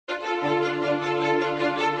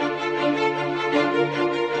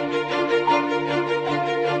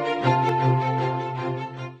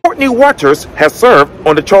Courtney Waters has served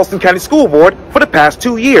on the Charleston County School Board for the past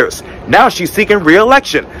 2 years. Now she's seeking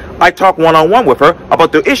re-election. I talked one-on-one with her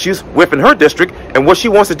about the issues within her district and what she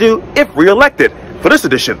wants to do if re-elected for this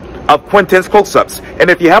edition of Quintin's Close-Ups.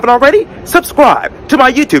 And if you haven't already, subscribe to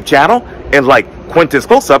my YouTube channel and like Quintin's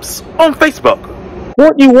Close-Ups on Facebook.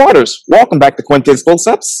 Courtney Waters, welcome back to Quintin's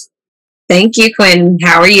Close-Ups. Thank you, Quintin.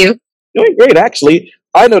 How are you? Doing great, actually.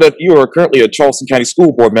 I know that you are currently a Charleston County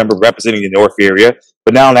School Board member representing the North area,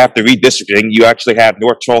 but now after redistricting, you actually have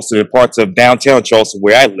North Charleston and parts of downtown Charleston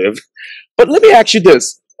where I live. But let me ask you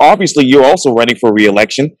this. Obviously, you're also running for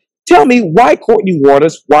re-election. Tell me, why Courtney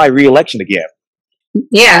Waters? Why re-election again?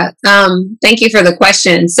 Yeah, thank you for the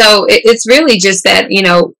question. So it's really just that,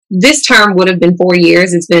 this term would have been 4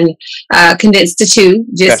 years. It's been condensed to 2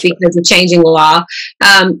 just because of changing the law.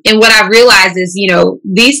 And what I realized is,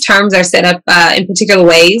 these terms are set up in particular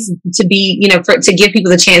ways to be, to give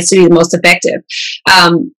people the chance to be the most effective.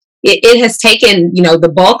 It has taken,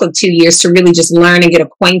 the bulk of 2 years to really just learn and get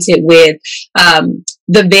acquainted with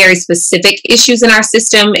the very specific issues in our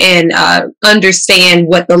system and understand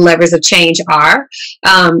what the levers of change are.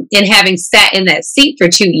 And having sat in that seat for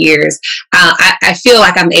 2 years, I feel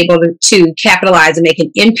like I'm able to capitalize and make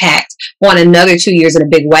an impact on another 2 years in a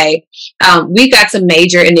big way. We've got some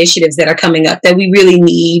major initiatives that are coming up that we really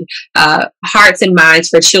need hearts and minds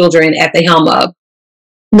for children at the helm of.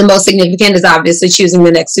 The most significant is obviously choosing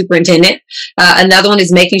the next superintendent. Another one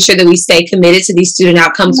is making sure that we stay committed to these student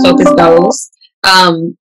outcomes focused goals.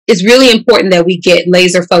 It's really important that we get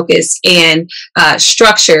laser focused and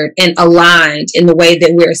structured and aligned in the way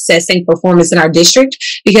that we're assessing performance in our district,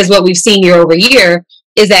 because what we've seen year over year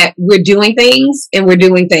is that we're doing things and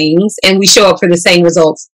we show up for the same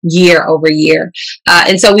results year over year.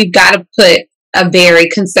 And so we've got to put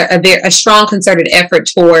a strong concerted effort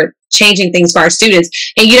toward changing things for our students.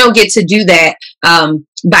 And you don't get to do that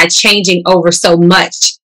by changing over so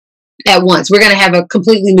much at once. We're going to have a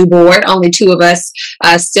completely new board, only 2 of us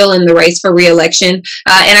still in the race for re-election.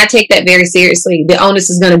 And I take that very seriously. The onus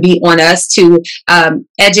is going to be on us to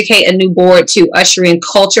educate a new board, to usher in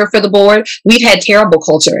culture for the board. We've had terrible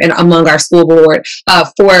culture among our school board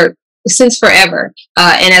since forever.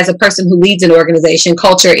 And as a person who leads an organization,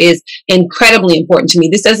 culture is incredibly important to me.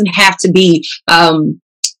 This doesn't have to be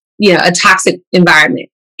a toxic environment.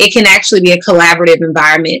 It can actually be a collaborative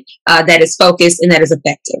environment that is focused and that is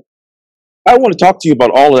effective. I want to talk to you about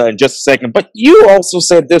all of that in just a second, but you also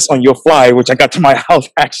said this on your flyer, which I got to my house,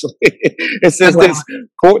 actually. It says this: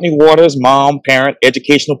 Courtney Waters, mom, parent,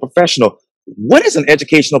 educational professional. What is an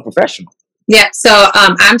educational professional? Yeah, so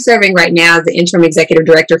I'm serving right now as the interim executive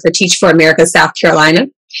director for Teach for America, South Carolina.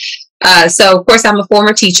 So, of course, I'm a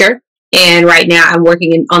former teacher. And right now I'm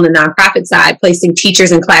working on the nonprofit side, placing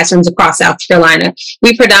teachers in classrooms across South Carolina.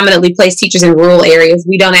 We predominantly place teachers in rural areas.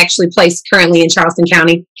 We don't actually place currently in Charleston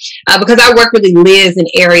County because our work really lives in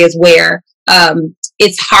areas where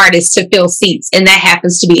it's hardest to fill seats. And that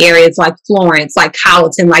happens to be areas like Florence, like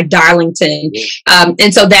Colleton, like Darlington.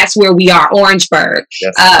 And so that's where we are, Orangeburg.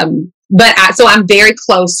 Yes. So I'm very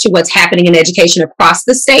close to what's happening in education across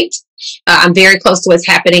the state. I'm very close to what's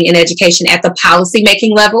happening in education at the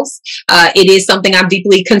policy-making levels. It is something I'm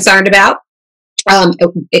deeply concerned about.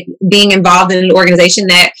 Being involved in an organization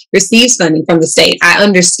that receives funding from the state, I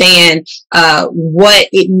understand what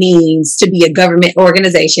it means to be a government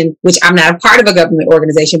organization, which I'm not a part of a government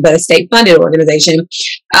organization, but a state-funded organization.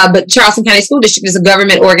 But Charleston County School District is a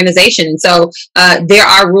government organization. And so there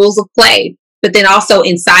are rules of play. But then also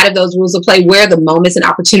inside of those rules of play, where are the moments and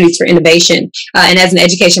opportunities for innovation? And as an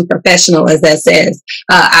education professional, as that says,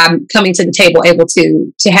 I'm coming to the table able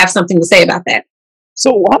to have something to say about that.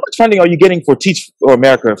 So how much funding are you getting for Teach for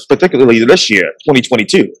America, particularly this year,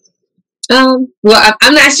 2022? Well,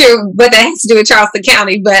 I'm not sure what that has to do with Charleston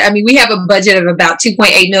County, but I mean, we have a budget of about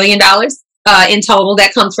 $2.8 million in total.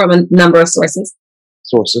 That comes from a number of sources.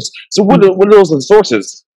 So what are those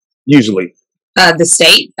sources usually? The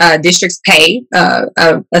state districts pay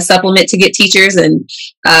a supplement to get teachers, and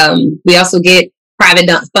we also get private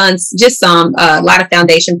funds, just a lot of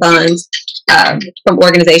foundation funds from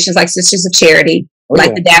organizations like Sisters of Charity,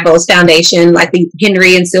 like the Davos Foundation, like the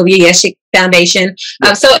Henry and Sylvia Yeshik Foundation.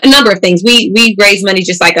 So a number of things. We raise money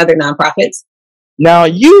just like other nonprofits. Now,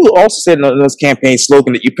 you also said in this campaign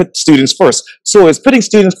slogan that you put students first. So is putting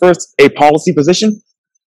students first a policy position?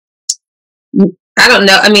 I don't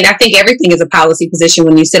know. I mean, I think everything is a policy position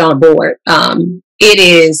when you sit on a board. It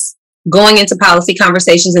is going into policy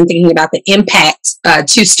conversations and thinking about the impact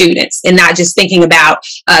to students, and not just thinking about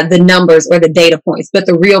the numbers or the data points, but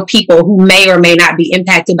the real people who may or may not be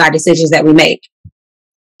impacted by decisions that we make.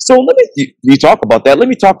 So you talk about that. Let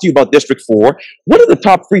me talk to you about District 4. What are the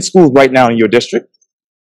top 3 schools right now in your district?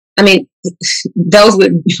 I mean, those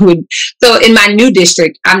would so in my new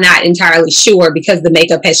district, I'm not entirely sure because the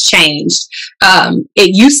makeup has changed.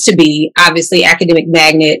 It used to be obviously Academic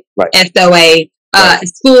Magnet, right. SOA, right.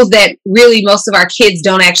 Schools that really most of our kids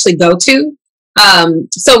don't actually go to.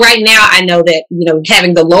 So right now I know that,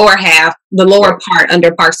 having the lower half, the lower part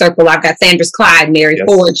under Park Circle, I've got Sanders Clyde, Mary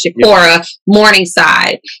Ford, Shakora,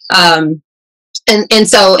 Morningside, and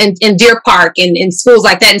so in Deer Park and schools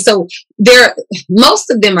like that. And so most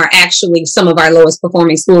of them are actually some of our lowest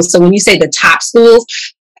performing schools. So when you say the top schools,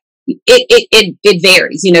 it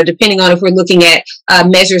varies, depending on if we're looking at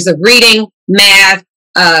measures of reading, math,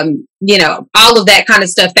 all of that kind of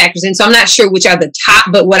stuff factors in. So I'm not sure which are the top,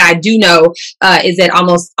 but what I do know is that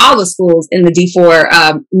almost all the schools in the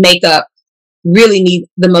D4 makeup really need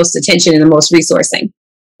the most attention and the most resourcing.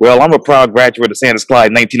 Well, I'm a proud graduate of Sanders Clyde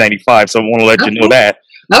in 1995, so I want to let you know that.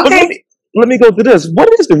 Okay. Let me go to this. What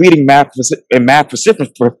is the reading, math, and math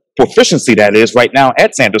proficiency that is right now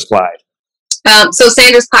at Sanders Clyde? So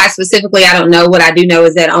Sanders Clyde specifically, I don't know. What I do know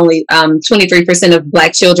is that only 23% of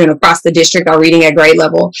Black children across the district are reading at grade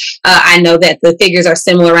level. I know that the figures are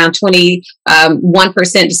similar, around 21%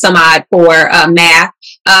 to some odd for math.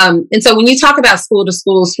 And so when you talk about school to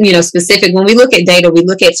schools, specific, when we look at data, we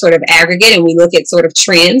look at sort of aggregate and we look at sort of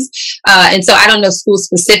trends. And so I don't know school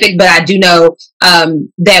specific, but I do know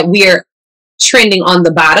that we're trending on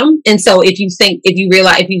the bottom. And so if you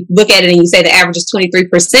look at it and you say the average is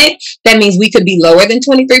 23%, that means we could be lower than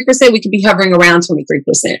 23%. We could be hovering around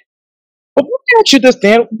 23%. But what about you this,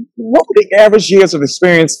 Dan? What were the average years of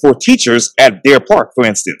experience for teachers at Deer Park, for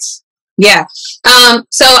instance? Yeah.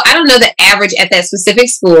 So I don't know the average at that specific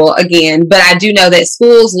school again, but I do know that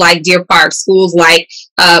schools like Deer Park, schools like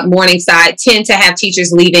Morningside tend to have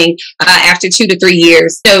teachers leaving after 2 to 3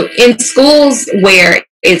 years. So in schools where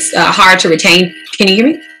it's hard to retain, can you hear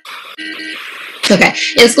me? Okay.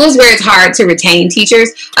 In schools where it's hard to retain teachers,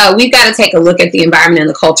 we've got to take a look at the environment and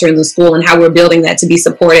the culture in the school and how we're building that to be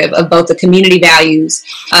supportive of both the community values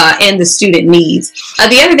and the student needs.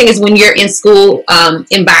 The other thing is when you're in school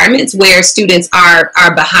environments where students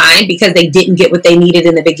are behind because they didn't get what they needed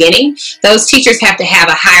in the beginning, those teachers have to have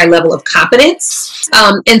a higher level of competence.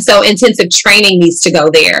 And so intensive training needs to go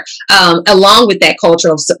there, along with that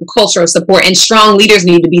cultural support, and strong leaders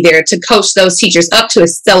need to be there to coach those teachers up to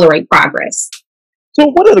accelerate progress. So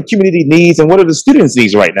what are the community needs and what are the students'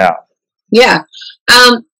 needs right now? Yeah.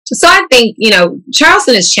 So I think,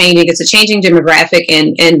 Charleston is changing. It's a changing demographic.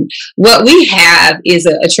 And what we have is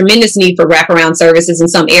a tremendous need for wraparound services in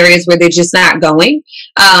some areas where they're just not going.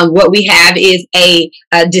 What we have is a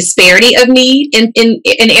disparity of need in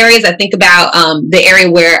areas. I think about the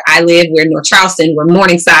area where I live, where North Charleston, where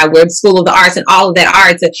Morningside, where the School of the Arts and all of that are.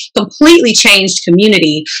 It's a completely changed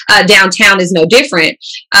community. Downtown is no different.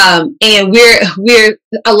 And we're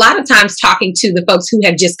a lot of times talking to the folks who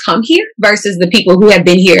have just come here versus the people who have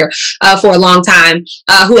been here for a long time,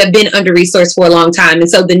 who have been under-resourced for a long time. And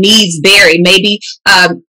so the needs vary. Maybe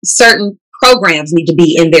certain programs need to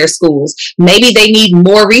be in their schools. Maybe they need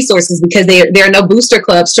more resources because there are no booster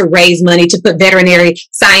clubs to raise money to put veterinary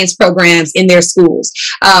science programs in their schools.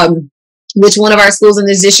 Which one of our schools in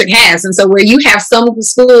this district has. And so where you have some of the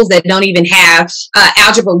schools that don't even have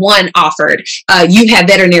Algebra 1 offered, you have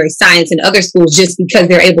veterinary science in other schools just because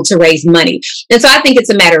they're able to raise money. And so I think it's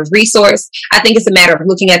a matter of resource. I think it's a matter of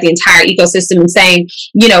looking at the entire ecosystem and saying,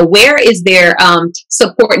 where is there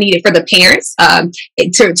support needed for the parents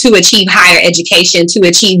to achieve higher education, to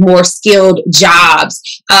achieve more skilled jobs,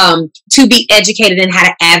 to be educated in how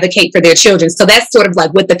to advocate for their children. So that's sort of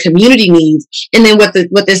like what the community needs. And then what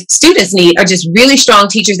the students need are just really strong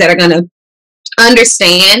teachers that are going to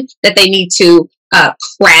understand that they need to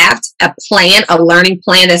craft a plan, a learning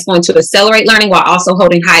plan that's going to accelerate learning while also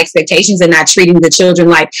holding high expectations and not treating the children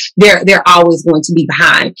like they're always going to be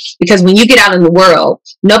behind. Because when you get out in the world,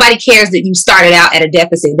 nobody cares that you started out at a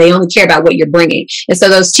deficit. They only care about what you're bringing. And so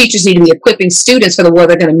those teachers need to be equipping students for the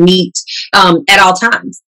world they're going to meet at all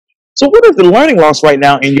times. So what is the learning loss right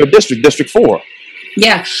now in your district, District 4?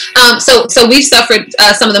 Yeah. So we've suffered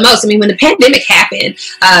some of the most. I mean, when the pandemic happened,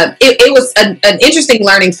 it was an interesting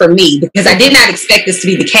learning for me because I did not expect this to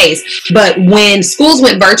be the case. But when schools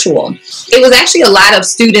went virtual, it was actually a lot of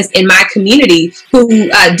students in my community who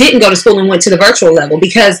didn't go to school and went to the virtual level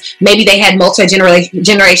because maybe they had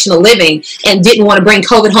multi-generational living and didn't want to bring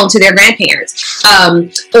COVID home to their grandparents.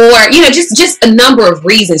 Or, just a number of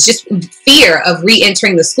reasons, just fear of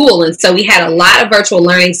re-entering the school. And so we had a lot of virtual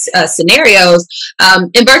learning scenarios.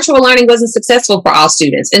 And virtual learning wasn't successful for all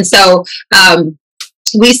students. And so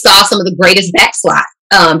we saw some of the greatest backslide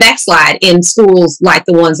backslide in schools like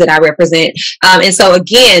the ones that I represent. And so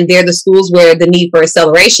again, they're the schools where the need for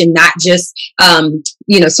acceleration, not just,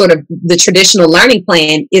 sort of the traditional learning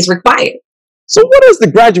plan is required. So what is the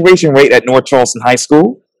graduation rate at North Charleston High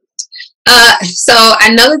School? So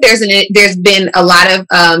I know that there's been a lot of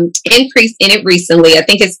increase in it recently. I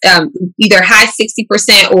think it's either high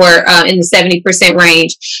 60% or in the 70%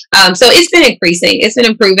 range. So it's been increasing. It's been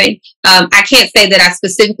improving. I can't say that I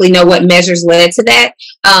specifically know what measures led to that.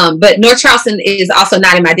 But North Charleston is also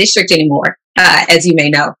not in my district anymore, as you may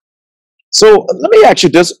know. So let me ask you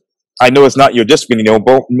this. I know it's not your district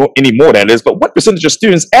anymore, that is, but what percentage of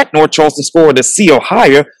students at North Charleston scored a C or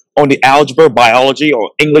higher on the algebra, biology, or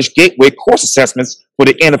English gateway course assessments for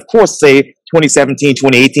the end of course, say,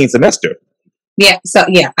 2017-2018 semester? Yeah, so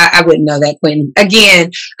I wouldn't know that, Quintin. Again,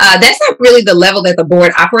 that's not really the level that the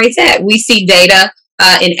board operates at. We see data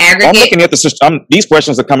in aggregate. I'm looking at these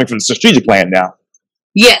questions are coming from the strategic plan now.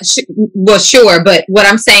 Yeah, well, sure, but what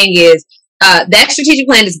I'm saying is that strategic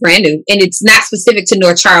plan is brand new, and it's not specific to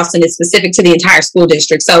North Charleston. It's specific to the entire school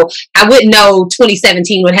district. So I wouldn't know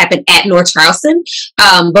 2017 what happened at North Charleston,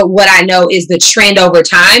 but what I know is the trend over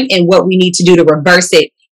time and what we need to do to reverse it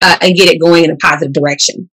and get it going in a positive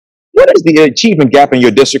direction. What is the achievement gap in your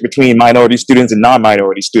district between minority students and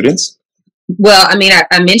non-minority students? Well, I mean,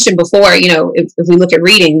 I mentioned before, if we look at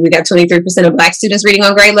reading, we got 23% of Black students reading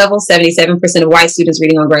on grade level, 77% of white students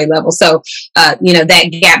reading on grade level. So, that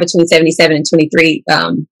gap between 77 and 23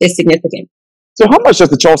 is significant. So how much does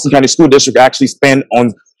the Charleston County School District actually spend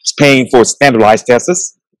on paying for standardized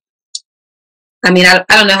tests? I mean, I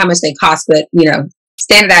don't know how much they cost, but,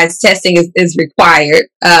 standardized testing is required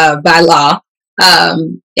by law.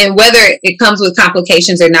 And whether it comes with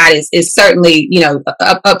complications or not is certainly,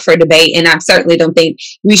 up for debate. And I certainly don't think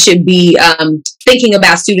we should be thinking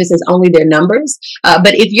about students as only their numbers.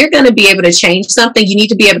 But if you're going to be able to change something, you need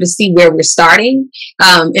to be able to see where we're starting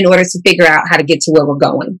in order to figure out how to get to where we're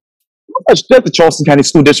going. How much does the Charleston County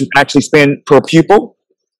School District actually spend per pupil?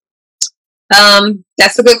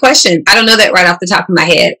 That's a good question. I don't know that right off the top of my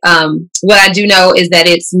head. What I do know is that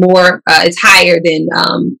it's higher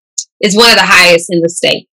than it's one of the highest in the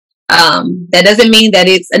state. That doesn't mean that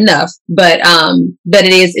it's enough, but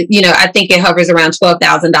it is, I think it hovers around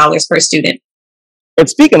 $12,000 per student. And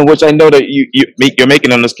speaking of which, I know that you're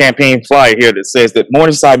making on this campaign flyer here that says that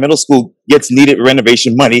Morningside Middle School gets needed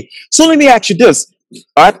renovation money. So let me ask you this.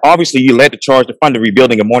 Obviously, you led the charge to fund the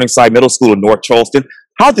rebuilding of Morningside Middle School in North Charleston.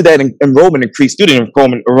 How did that student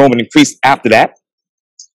enrollment increase after that?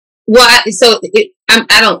 Well,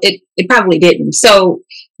 it probably didn't. So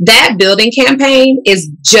that building campaign is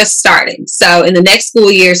just starting. So in the next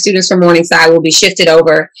school year, students from Morningside will be shifted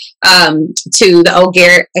over to the old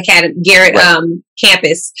Garrett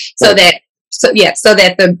campus, so that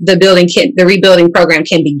the rebuilding program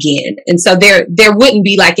can begin. And so there wouldn't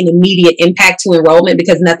be like an immediate impact to enrollment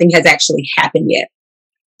because nothing has actually happened yet.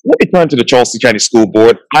 Let me turn to the Charleston County School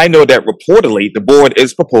Board. I know that reportedly the board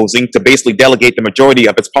is proposing to basically delegate the majority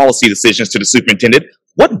of its policy decisions to the superintendent.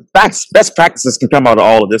 What best practices can come out of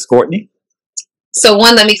all of this, Courtney? So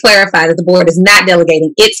one, let me clarify that the board is not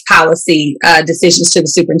delegating its policy decisions to the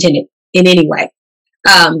superintendent in any way.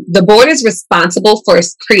 The board is responsible for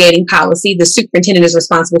creating policy. The superintendent is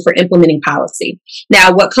responsible for implementing policy.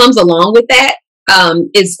 Now, what comes along with that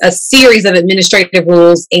is a series of administrative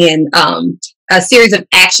rules and a series of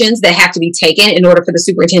actions that have to be taken in order for the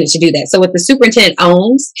superintendent to do that. So what the superintendent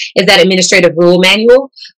owns is that administrative rule manual.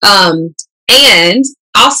 And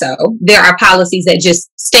also, there are policies that just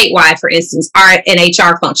statewide, for instance, are an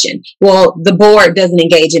HR function. Well, the board doesn't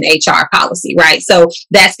engage in HR policy, right? So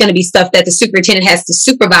that's going to be stuff that the superintendent has to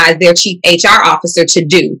supervise their chief HR officer to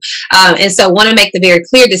do. And so I want to make the very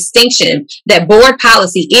clear distinction that board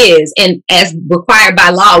policy is, and as required by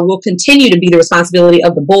law, will continue to be the responsibility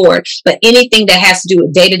of the board. But anything that has to do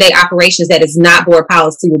with day-to-day operations that is not board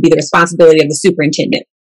policy will be the responsibility of the superintendent.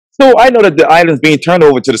 So I know that the items being turned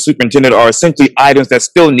over to the superintendent are essentially items that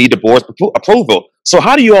still need the board's approval. So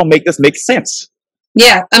how do you all make this make sense?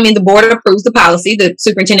 Yeah, I mean, the board approves the policy, the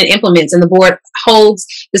superintendent implements, and the board holds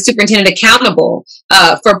the superintendent accountable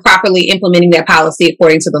for properly implementing that policy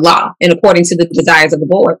according to the law and according to the desires of the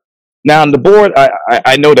board. Now, the board,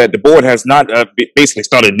 I know that the board has not basically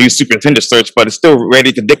started a new superintendent search, but it's still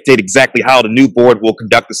ready to dictate exactly how the new board will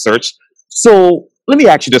conduct the search. So let me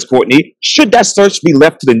ask you this, Courtney. Should that search be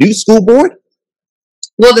left to the new school board?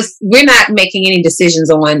 Well, we're not making any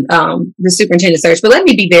decisions on the superintendent search, but let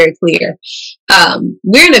me be very clear.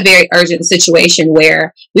 We're in a very urgent situation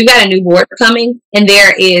where we've got a new board coming, and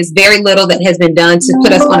there is very little that has been done to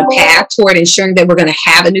put us on a path toward ensuring that we're going to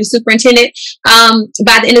have a new superintendent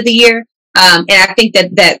by the end of the year. And I think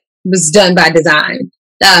that was done by design.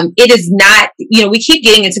 It is not, we keep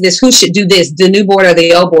getting into this, who should do this, the new board or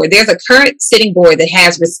the old board. There's a current sitting board that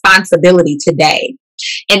has responsibility today.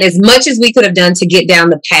 And as much as we could have done to get down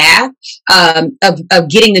the path of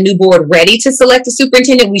getting the new board ready to select a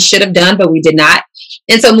superintendent, we should have done, but we did not.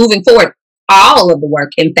 And so moving forward, all of the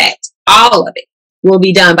work, in fact, all of it will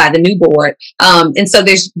be done by the new board. And so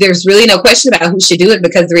there's really no question about who should do it,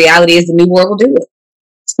 because the reality is the new board will do it.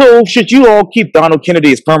 So should you all keep Donald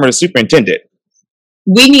Kennedy as permanent superintendent?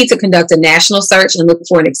 We need to conduct a national search and look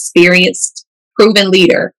for an experienced, proven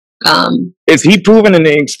leader. Is he proven in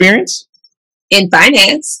the experience? In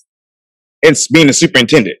finance. In being a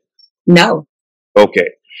superintendent? No. Okay.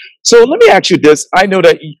 So let me ask you this. I know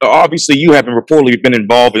that obviously you haven't reportedly been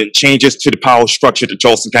involved in changes to the power structure of the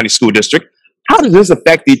Charleston County School District. How does this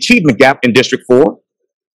affect the achievement gap in District 4?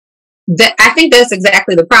 I think that's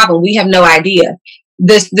exactly the problem. We have no idea.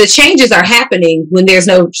 The changes are happening when there's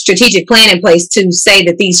no strategic plan in place to say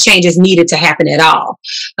that these changes needed to happen at all.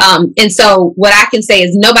 And so what I can say is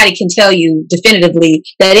nobody can tell you definitively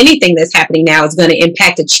that anything that's happening now is going to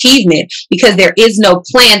impact achievement, because there is no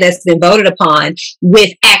plan that's been voted upon with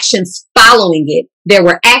actions following it. There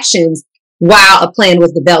were actions while a plan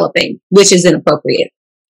was developing, which is inappropriate.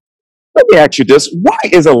 Let me ask you this. Why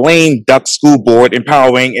is a lame duck school board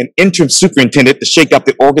empowering an interim superintendent to shake up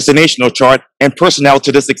the organizational chart and personnel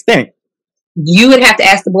to this extent? You would have to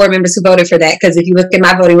ask the board members who voted for that, because if you look at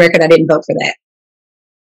my voting record, I didn't vote for that.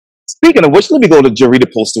 Speaking of which, let me go to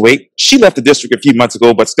Jarita Postaway. She left the district a few months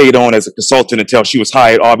ago, but stayed on as a consultant until she was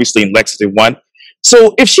hired, obviously, in Lexington 1.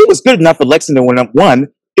 So if she was good enough for Lexington 1,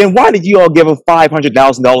 then why did you all give her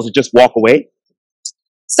 $500,000 to just walk away?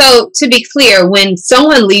 So to be clear, when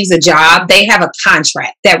someone leaves a job, they have a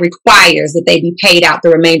contract that requires that they be paid out the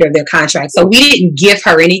remainder of their contract. So we didn't give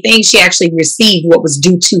her anything. She actually received what was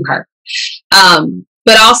due to her.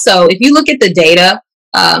 But also, if you look at the data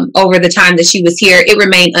over the time that she was here, it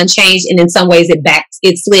remained unchanged. And in some ways,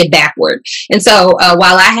 it slid backward. And so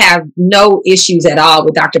while I have no issues at all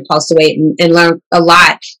with Dr. Postaway and learned a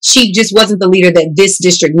lot, she just wasn't the leader that this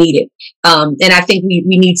district needed. And I think we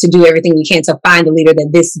need to do everything we can to find a leader that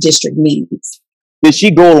this district needs. Did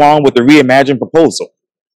she go along with the reimagined proposal?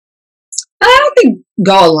 I don't think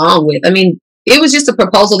go along with. I mean, it was just a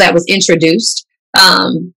proposal that was introduced.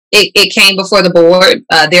 It came before the board.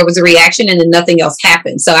 There was a reaction, and then nothing else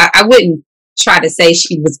happened. So I wouldn't try to say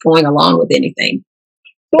she was going along with anything.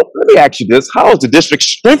 Well, let me ask you this. How is the district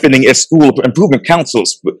strengthening its school improvement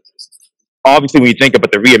councils? Obviously, when you think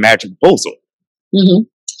about the reimagined proposal. Mm-hmm.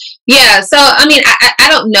 Yeah, so I mean, I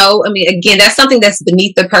don't know. I mean, again, that's something that's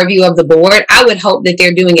beneath the purview of the board. I would hope that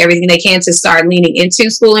they're doing everything they can to start leaning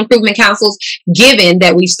into school improvement councils, given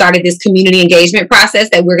that we've started this community engagement process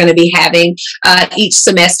that we're going to be having each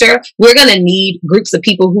semester. We're going to need groups of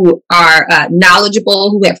people who are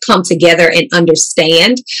knowledgeable, who have come together and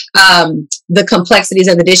understand the complexities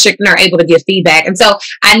of the district and are able to give feedback. And so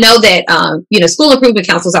I know that, school improvement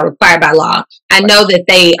councils are required by law. I know that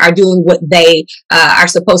they are doing what they are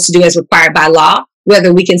supposed to do as required by law.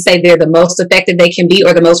 Whether we can say they're the most effective they can be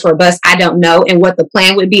or the most robust, I don't know. And what the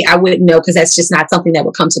plan would be, I wouldn't know, because that's just not something that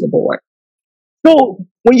would come to the board. So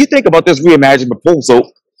when you think about this reimagined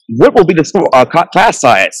proposal, what will be the class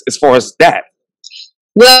size as far as that?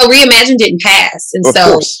 Well, Reimagine didn't pass. And of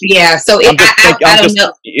so, course. Yeah. So I don't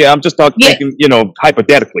know. Yeah, I'm just thinking,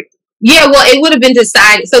 hypothetically. Yeah, well, it would have been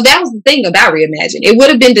decided. So that was the thing about Reimagine. It would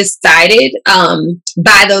have been decided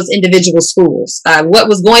by those individual schools. What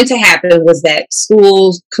was going to happen was that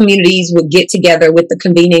schools, communities would get together with the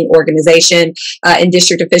convening organization and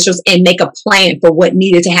district officials and make a plan for what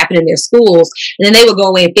needed to happen in their schools. And then they would go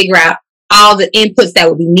away and figure out all the inputs that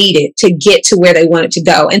would be needed to get to where they wanted to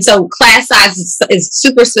go. And so class size is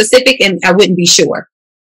super specific, and I wouldn't be sure.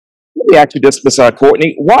 Let me ask you this, Ms.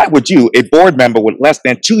 Courtney. Why would you, a board member with less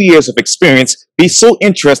than 2 years of experience, be so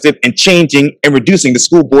interested in changing and reducing the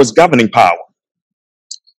school board's governing power?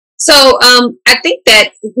 So I think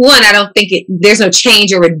that, one, I don't think there's no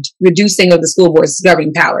change or reducing of the school board's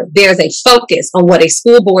governing power. There's a focus on what a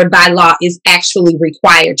school board by law is actually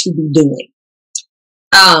required to be doing.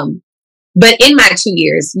 But in my 2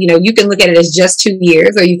 years, you can look at it as just 2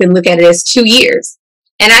 years, or you can look at it as 2 years.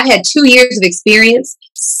 And I've had 2 years of experience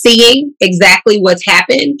seeing exactly what's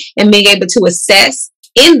happened and being able to assess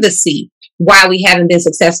in the seat why we haven't been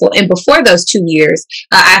successful. And before those 2 years,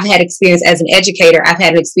 I've had experience as an educator. I've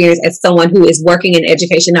had an experience as someone who is working in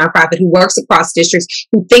education nonprofit, who works across districts,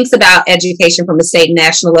 who thinks about education from a state and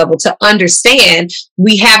national level to understand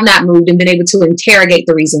we have not moved and been able to interrogate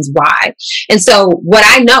the reasons why. And so what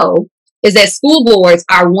I know is that school boards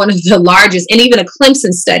are one of the largest, and even a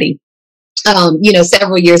Clemson study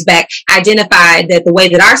several years back, identified that the way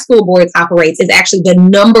that our school board operates is actually the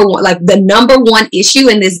number one issue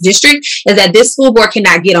in this district is that this school board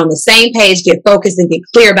cannot get on the same page, get focused, and get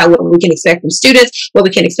clear about what we can expect from students, what we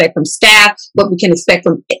can expect from staff, what we can expect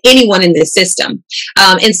from anyone in this system.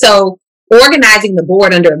 And so organizing the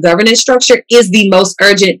board under a governance structure is the most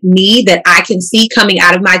urgent need that I can see coming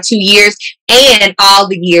out of my 2 years and all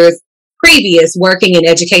the years previous working in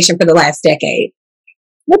education for the last decade.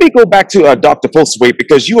 Let me go back to Dr. Postlewaite,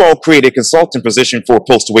 because you all created a consultant position for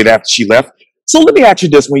Postlewaite after she left. So let me ask you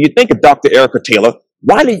this. When you think of Dr. Erica Taylor,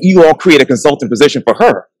 why did you all create a consultant position for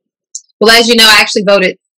her? Well, as you know, I actually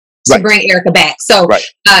voted to bring Erica back. So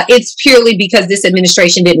it's purely because this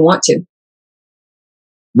administration didn't want to.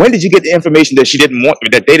 When did you get the information that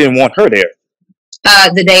that they didn't want her there?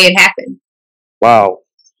 The day it happened. Wow.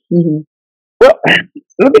 Mm-hmm. Well,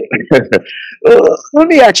 let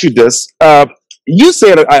me ask you this. You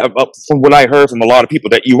said, from what I heard from a lot of people,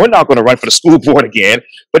 that you were not going to run for the school board again,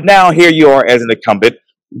 but now here you are as an incumbent.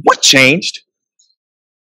 What changed?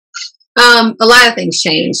 A lot of things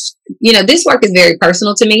changed. This work is very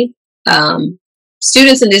personal to me.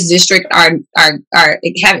 Students in this district are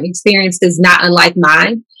having experiences not unlike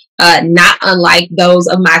mine, not unlike those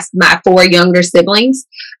of my 4 younger siblings.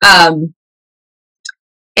 And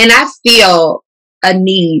I feel a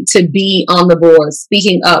need to be on the board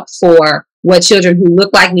speaking up for what children who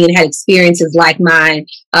look like me and had experiences like mine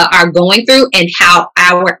are going through, and how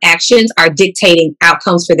our actions are dictating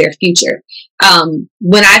outcomes for their future.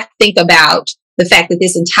 When I think about the fact that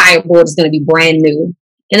this entire board is going to be brand new,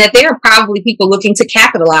 and that there are probably people looking to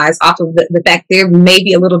capitalize off of the fact there may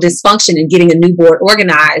be a little dysfunction in getting a new board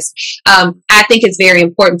organized, I think it's very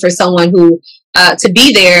important for someone who to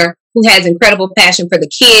be there who has incredible passion for the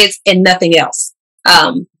kids and nothing else.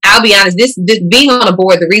 I'll be honest, this being on a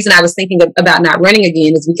board, the reason I was thinking about not running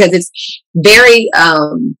again is because it's very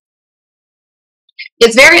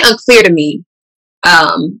unclear to me.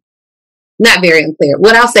 Not very unclear.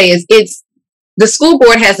 What I'll say is the school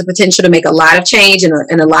board has the potential to make a lot of change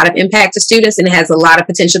and a lot of impact to students, and it has a lot of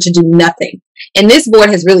potential to do nothing. And this board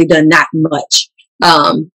has really done not much.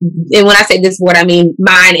 And when I say this board, I mean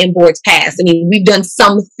mine and boards past. I mean, we've done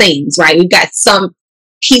some things, right? We've got some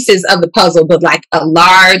pieces of the puzzle, but like a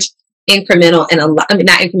large incremental and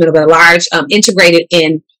not incremental, but a large integrated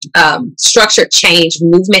and structured change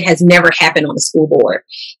movement has never happened on the school board.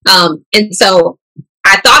 And so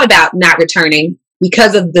I thought about not returning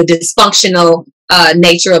because of the dysfunctional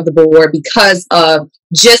nature of the board, because of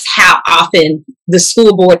just how often the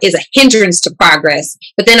school board is a hindrance to progress.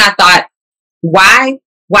 But then I thought, why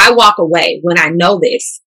walk away when I know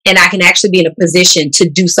this and I can actually be in a position to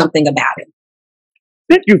do something about it?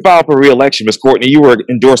 Since you filed for re-election, Ms. Courtney, you were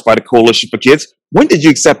endorsed by the Coalition for Kids. When did you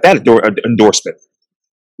accept that endorsement?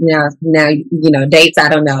 Now, dates, I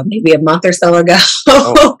don't know, maybe a month or so ago.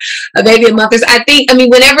 Oh. Maybe a month or so. I mean,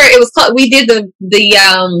 whenever it was close, we did the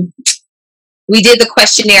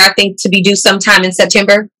questionnaire, I think, to be due sometime in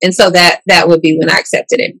September. And so that would be when I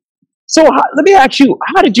accepted it. So let me ask you,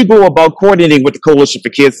 how did you go about coordinating with the Coalition for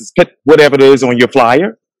Kids to put whatever it is on your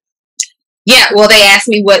flyer? Yeah, well, they asked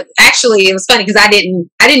me it was funny because I didn't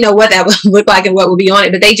know what that would look like and what would be on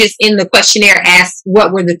it, but they just in the questionnaire asked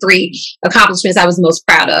what were the 3 accomplishments I was most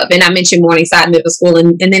proud of. And I mentioned Morningside Middle School,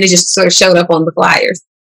 and then it just sort of showed up on the flyers.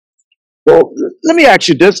 Well, let me ask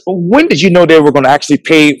you this. When did you know they were going to actually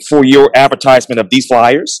pay for your advertisement of these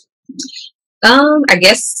flyers? I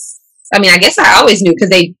guess I always knew because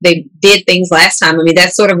they did things last time. I mean,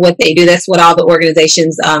 that's sort of what they do. That's what all the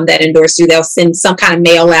organizations that endorse do. They'll send some kind of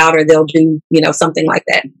mail out, or they'll do, something like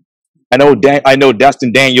that. I know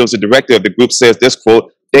Dustin Daniels, the director of the group, says this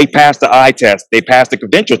quote: "They passed the eye test, they passed the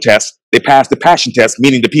credential test, they passed the passion test,"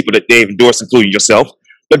 meaning the people that they've endorsed, including yourself.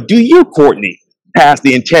 But do you, Courtney, pass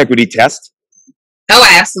the integrity test? Oh,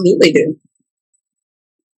 I absolutely do.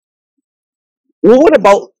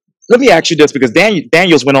 Well, let me ask you this, because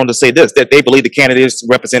Daniels went on to say this, that they believe the candidates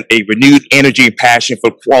represent a renewed energy and passion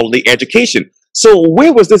for quality education. So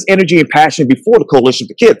where was this energy and passion before the Coalition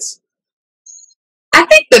for Kids? I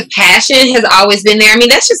think the passion has always been there. I mean,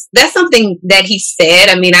 that's something that he said.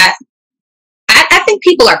 I mean, I think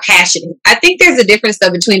people are passionate. I think there's a difference,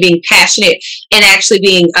 though, between being passionate and actually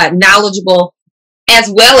being knowledgeable, as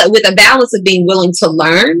well, with a balance of being willing to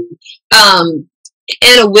learn and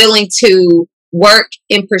a willing to work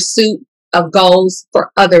in pursuit of goals for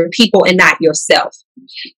other people and not yourself.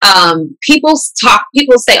 People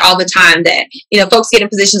say all the time that, folks get in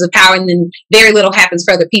positions of power and then very little happens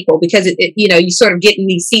for other people because you sort of get in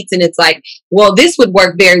these seats and it's like, well, this would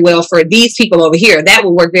work very well for these people over here. That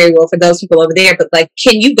would work very well for those people over there. But like,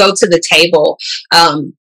 can you go to the table,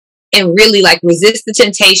 and really like resist the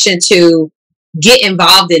temptation to get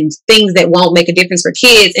involved in things that won't make a difference for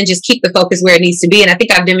kids and just keep the focus where it needs to be. And I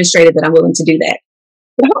think I've demonstrated that I'm willing to do that.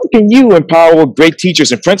 How can you empower great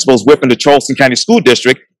teachers and principals within the Charleston County School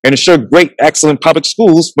District and ensure great, excellent public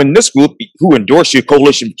schools when this group who endorsed your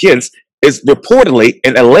coalition of kids is reportedly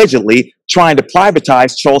and allegedly trying to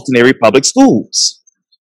privatize Charleston area public schools?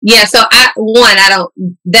 Yeah, so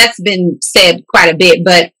that's been said quite a bit,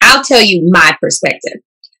 but I'll tell you my perspective.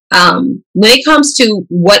 When it comes to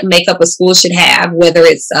what makeup a school should have, whether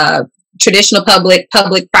it's traditional public,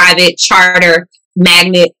 private, charter,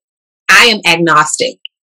 magnet, I am agnostic.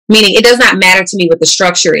 Meaning it does not matter to me what the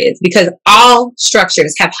structure is, because all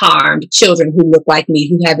structures have harmed children who look like me,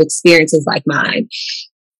 who have experiences like mine.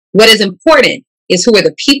 What is important is who are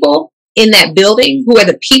the people in that building, who are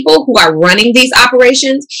the people who are running these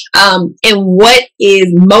operations, and what is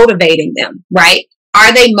motivating them, right?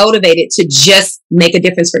 Are they motivated to just make a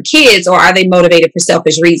difference for kids, or are they motivated for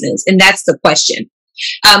selfish reasons? And that's the question.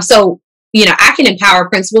 So I can empower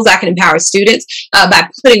principals, I can empower students by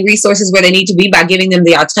putting resources where they need to be, by giving them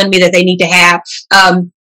the autonomy that they need to have,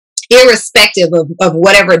 irrespective of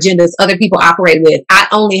whatever agendas other people operate with. I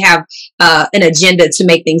only have an agenda to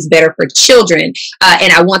make things better for children,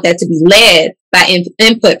 and I want that to be led by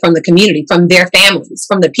input from the community, from their families,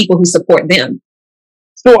 from the people who support them.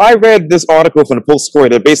 So I read this article from the Post-Courier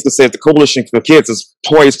that basically said the Coalition for Kids is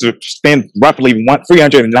poised to spend roughly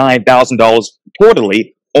 $309,000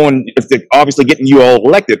 quarterly on obviously getting you all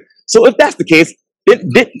elected. So if that's the case,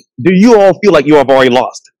 do you all feel like you have already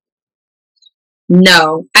lost?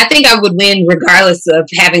 No, I think I would win regardless of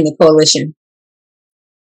having the coalition.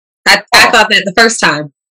 I thought that the first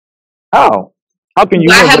time. How can you?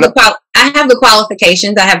 I have the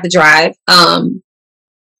qualifications. I have the drive.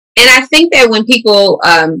 And I think that when people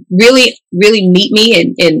really, really meet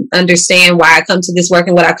me and understand why I come to this work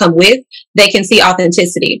and what I come with, they can see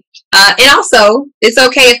authenticity. And also, it's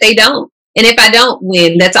okay if they don't. And if I don't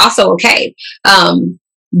win, that's also okay.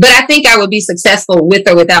 But I think I would be successful with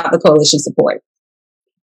or without the coalition support.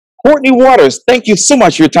 Courtney Waters, thank you so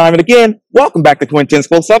much for your time. And again, welcome back to Quintin's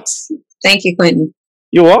Close-Ups. Thank you, Quintin.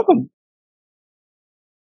 You're welcome.